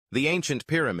The ancient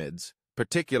pyramids,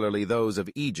 particularly those of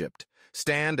Egypt,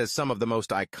 stand as some of the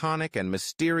most iconic and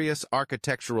mysterious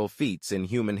architectural feats in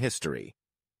human history.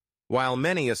 While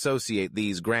many associate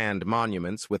these grand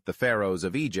monuments with the pharaohs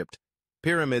of Egypt,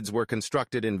 pyramids were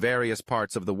constructed in various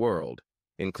parts of the world,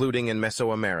 including in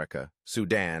Mesoamerica,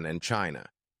 Sudan, and China.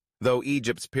 Though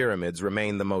Egypt's pyramids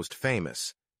remain the most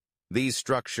famous, these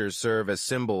structures serve as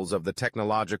symbols of the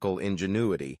technological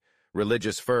ingenuity,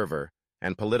 religious fervor,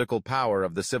 and political power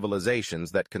of the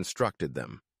civilizations that constructed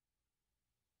them.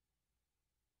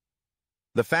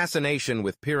 The fascination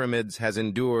with pyramids has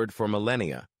endured for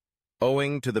millennia,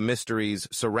 owing to the mysteries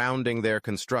surrounding their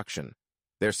construction,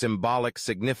 their symbolic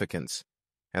significance,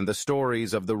 and the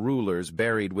stories of the rulers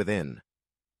buried within.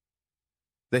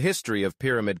 The history of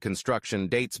pyramid construction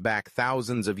dates back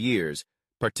thousands of years,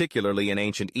 particularly in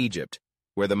ancient Egypt,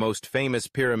 where the most famous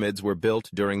pyramids were built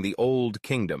during the Old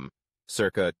Kingdom,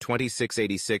 circa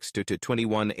 2686 to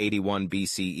 2181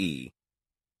 BCE.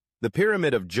 The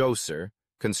Pyramid of Djoser,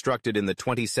 constructed in the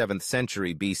 27th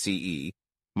century BCE,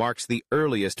 marks the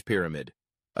earliest pyramid,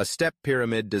 a step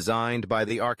pyramid designed by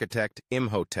the architect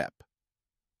Imhotep.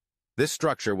 This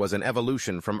structure was an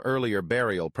evolution from earlier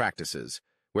burial practices,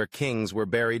 where kings were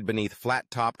buried beneath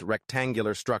flat-topped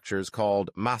rectangular structures called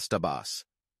mastabas.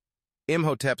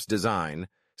 Imhotep's design,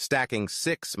 stacking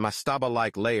 6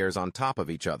 mastaba-like layers on top of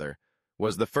each other,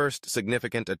 was the first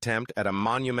significant attempt at a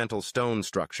monumental stone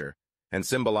structure and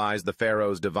symbolized the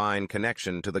pharaoh's divine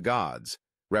connection to the gods,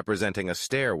 representing a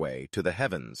stairway to the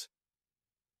heavens.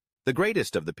 The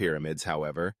greatest of the pyramids,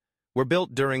 however, were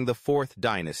built during the 4th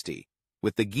dynasty,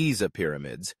 with the Giza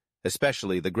pyramids,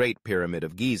 especially the Great Pyramid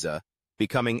of Giza,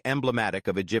 becoming emblematic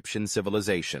of Egyptian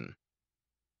civilization.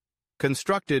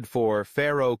 Constructed for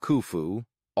Pharaoh Khufu,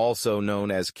 also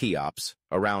known as Cheops,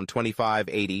 around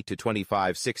 2580 to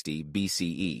 2560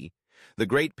 BCE, the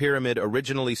Great Pyramid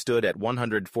originally stood at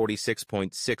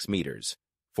 146.6 meters,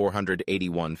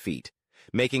 481 feet,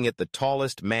 making it the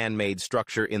tallest man-made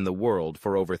structure in the world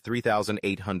for over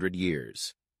 3,800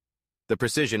 years. The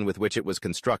precision with which it was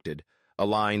constructed,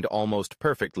 aligned almost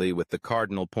perfectly with the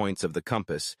cardinal points of the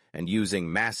compass and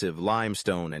using massive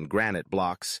limestone and granite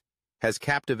blocks, has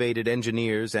captivated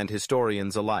engineers and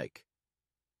historians alike.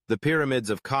 The pyramids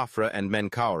of Khafra and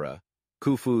Menkaura,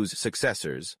 Khufu's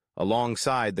successors,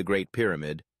 alongside the Great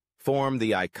Pyramid, form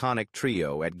the iconic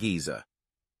trio at Giza.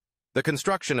 The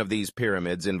construction of these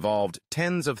pyramids involved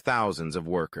tens of thousands of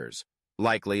workers,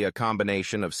 likely a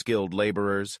combination of skilled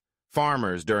laborers,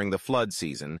 farmers during the flood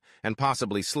season, and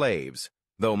possibly slaves,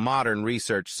 though modern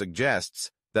research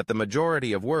suggests that the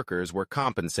majority of workers were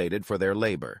compensated for their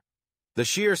labor. The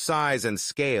sheer size and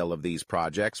scale of these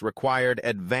projects required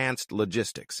advanced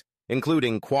logistics,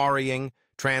 including quarrying,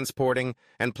 transporting,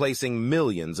 and placing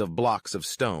millions of blocks of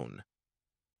stone.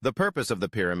 The purpose of the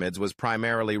pyramids was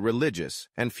primarily religious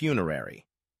and funerary.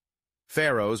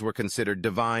 Pharaohs were considered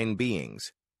divine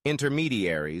beings,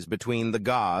 intermediaries between the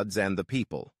gods and the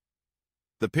people.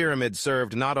 The pyramid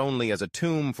served not only as a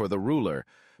tomb for the ruler,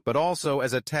 but also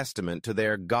as a testament to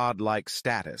their godlike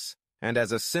status and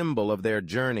as a symbol of their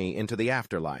journey into the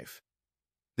afterlife.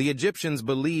 The Egyptians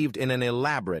believed in an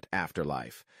elaborate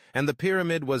afterlife, and the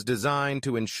pyramid was designed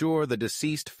to ensure the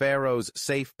deceased pharaoh's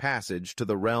safe passage to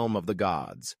the realm of the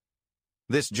gods.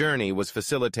 This journey was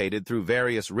facilitated through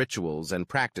various rituals and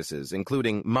practices,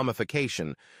 including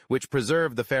mummification, which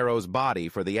preserved the pharaoh's body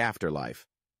for the afterlife.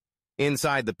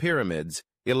 Inside the pyramids,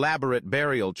 elaborate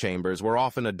burial chambers were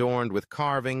often adorned with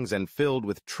carvings and filled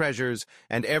with treasures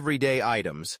and everyday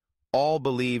items, all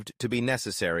believed to be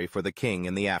necessary for the king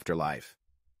in the afterlife.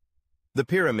 The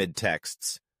pyramid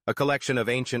texts, a collection of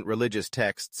ancient religious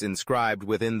texts inscribed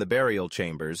within the burial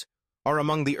chambers, are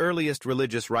among the earliest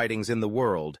religious writings in the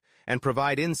world and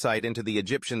provide insight into the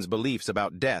Egyptians' beliefs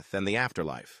about death and the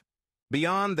afterlife.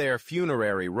 Beyond their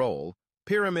funerary role,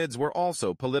 pyramids were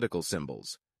also political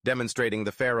symbols, demonstrating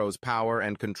the pharaoh's power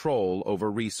and control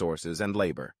over resources and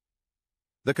labor.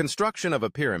 The construction of a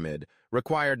pyramid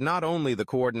required not only the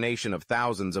coordination of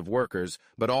thousands of workers,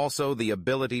 but also the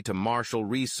ability to marshal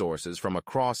resources from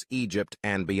across Egypt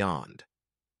and beyond.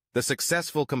 The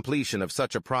successful completion of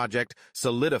such a project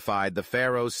solidified the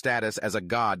pharaoh's status as a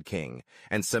god-king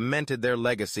and cemented their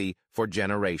legacy for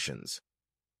generations.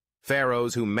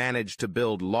 Pharaohs who managed to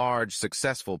build large,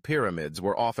 successful pyramids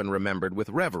were often remembered with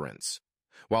reverence,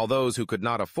 while those who could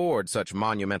not afford such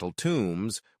monumental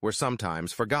tombs were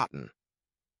sometimes forgotten.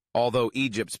 Although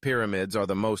Egypt's pyramids are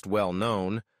the most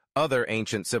well-known, other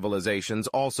ancient civilizations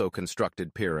also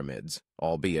constructed pyramids,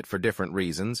 albeit for different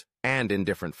reasons and in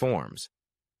different forms.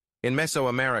 In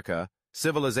Mesoamerica,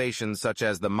 civilizations such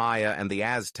as the Maya and the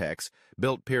Aztecs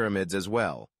built pyramids as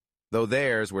well, though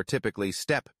theirs were typically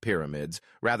step pyramids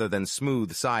rather than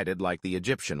smooth-sided like the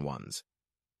Egyptian ones.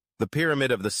 The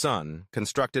Pyramid of the Sun,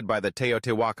 constructed by the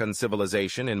Teotihuacan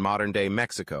civilization in modern-day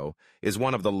Mexico, is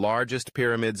one of the largest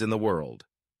pyramids in the world.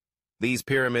 These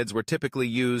pyramids were typically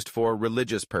used for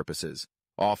religious purposes,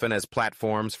 often as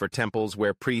platforms for temples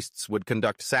where priests would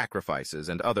conduct sacrifices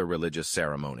and other religious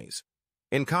ceremonies.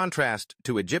 In contrast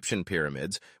to Egyptian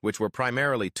pyramids, which were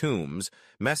primarily tombs,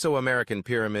 Mesoamerican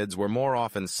pyramids were more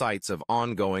often sites of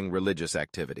ongoing religious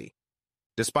activity.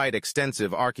 Despite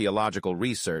extensive archaeological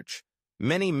research,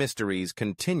 many mysteries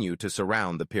continue to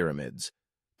surround the pyramids,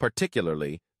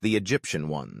 particularly the Egyptian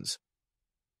ones.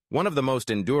 One of the most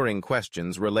enduring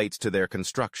questions relates to their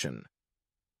construction.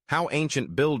 How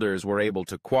ancient builders were able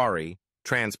to quarry,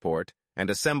 transport, and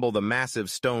assemble the massive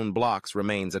stone blocks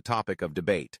remains a topic of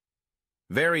debate.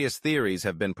 Various theories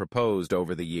have been proposed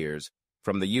over the years,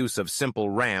 from the use of simple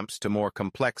ramps to more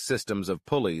complex systems of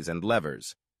pulleys and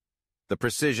levers. The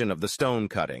precision of the stone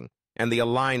cutting and the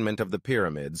alignment of the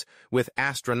pyramids with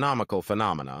astronomical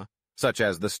phenomena, such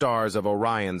as the stars of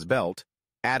Orion's belt,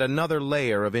 add another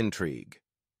layer of intrigue.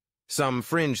 Some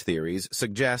fringe theories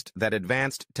suggest that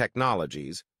advanced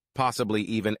technologies, possibly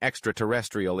even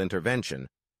extraterrestrial intervention,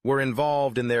 were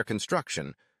involved in their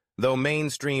construction, though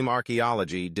mainstream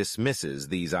archaeology dismisses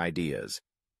these ideas.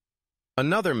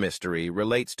 Another mystery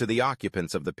relates to the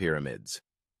occupants of the pyramids.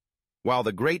 While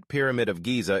the Great Pyramid of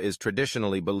Giza is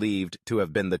traditionally believed to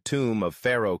have been the tomb of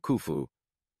Pharaoh Khufu,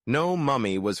 no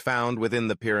mummy was found within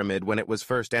the pyramid when it was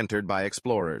first entered by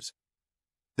explorers.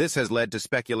 This has led to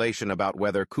speculation about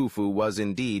whether Khufu was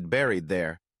indeed buried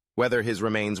there, whether his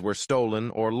remains were stolen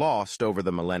or lost over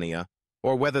the millennia,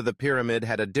 or whether the pyramid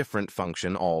had a different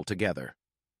function altogether.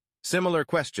 Similar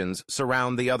questions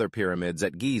surround the other pyramids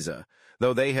at Giza,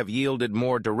 though they have yielded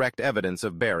more direct evidence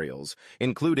of burials,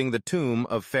 including the tomb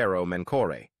of Pharaoh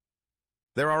Menkaure.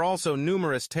 There are also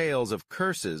numerous tales of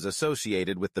curses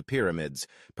associated with the pyramids,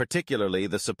 particularly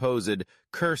the supposed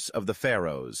Curse of the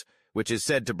Pharaohs, which is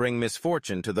said to bring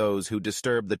misfortune to those who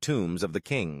disturb the tombs of the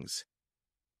kings.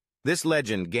 This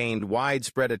legend gained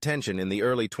widespread attention in the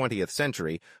early 20th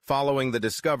century following the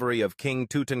discovery of King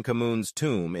Tutankhamun's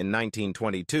tomb in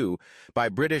 1922 by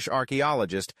British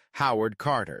archaeologist Howard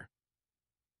Carter.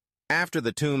 After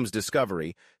the tomb's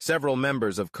discovery, several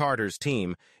members of Carter's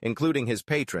team, including his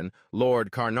patron,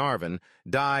 Lord Carnarvon,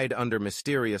 died under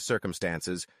mysterious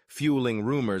circumstances, fueling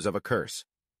rumors of a curse.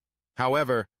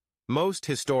 However, most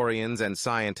historians and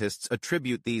scientists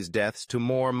attribute these deaths to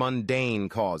more mundane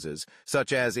causes,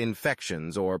 such as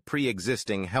infections or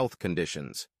pre-existing health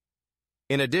conditions.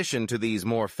 In addition to these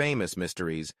more famous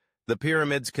mysteries, the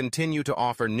pyramids continue to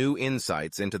offer new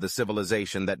insights into the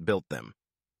civilization that built them.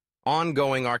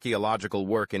 Ongoing archaeological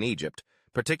work in Egypt,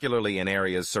 particularly in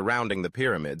areas surrounding the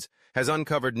pyramids, has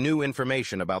uncovered new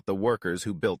information about the workers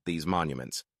who built these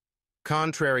monuments.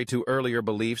 Contrary to earlier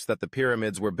beliefs that the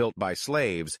pyramids were built by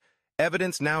slaves,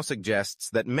 evidence now suggests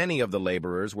that many of the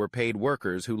laborers were paid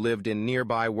workers who lived in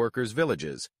nearby workers'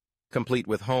 villages, complete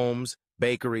with homes,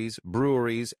 bakeries,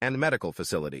 breweries, and medical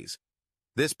facilities.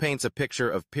 This paints a picture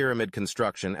of pyramid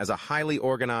construction as a highly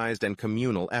organized and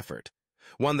communal effort,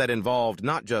 one that involved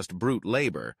not just brute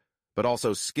labor, but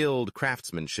also skilled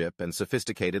craftsmanship and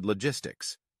sophisticated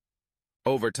logistics.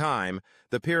 Over time,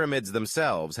 the pyramids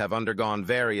themselves have undergone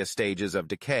various stages of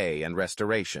decay and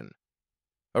restoration.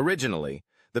 Originally,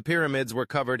 the pyramids were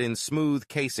covered in smooth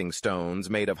casing stones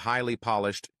made of highly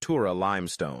polished Tura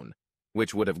limestone,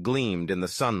 which would have gleamed in the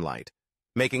sunlight,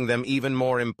 making them even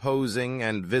more imposing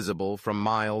and visible from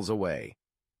miles away.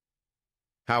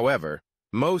 However,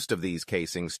 most of these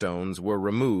casing stones were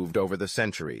removed over the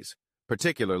centuries,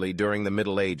 particularly during the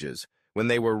Middle Ages, when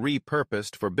they were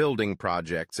repurposed for building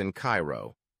projects in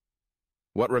Cairo.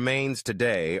 What remains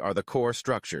today are the core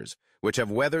structures, which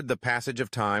have weathered the passage of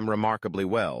time remarkably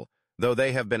well, though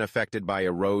they have been affected by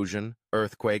erosion,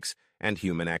 earthquakes, and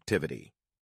human activity.